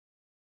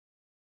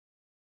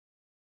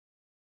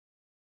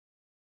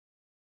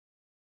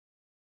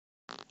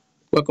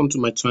Welcome to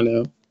my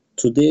channel.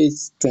 Today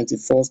is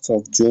 21st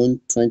of June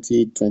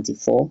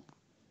 2024.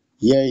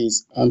 Here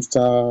is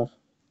Hamster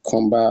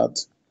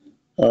Kombat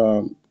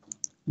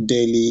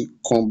daily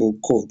combo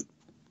code.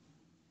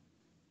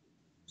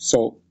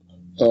 So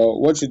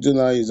what you do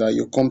now is that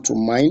you come to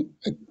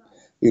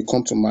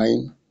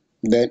mine,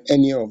 then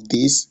any of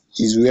these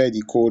is where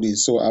the code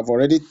is. So I've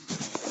already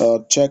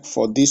checked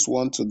for this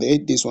one today.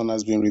 This one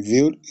has been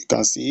reviewed. You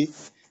can see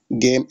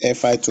game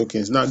FI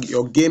tokens. Now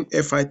your game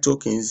FI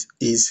tokens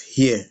is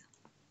here.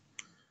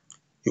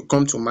 You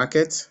come to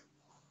market,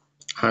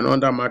 and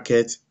under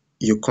market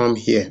you come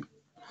here.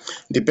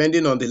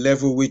 Depending on the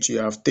level which you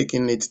have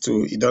taken it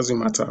to, it doesn't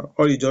matter.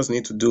 All you just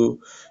need to do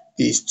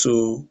is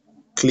to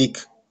click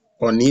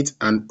on it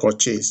and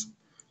purchase.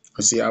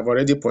 You see, I've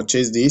already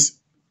purchased this.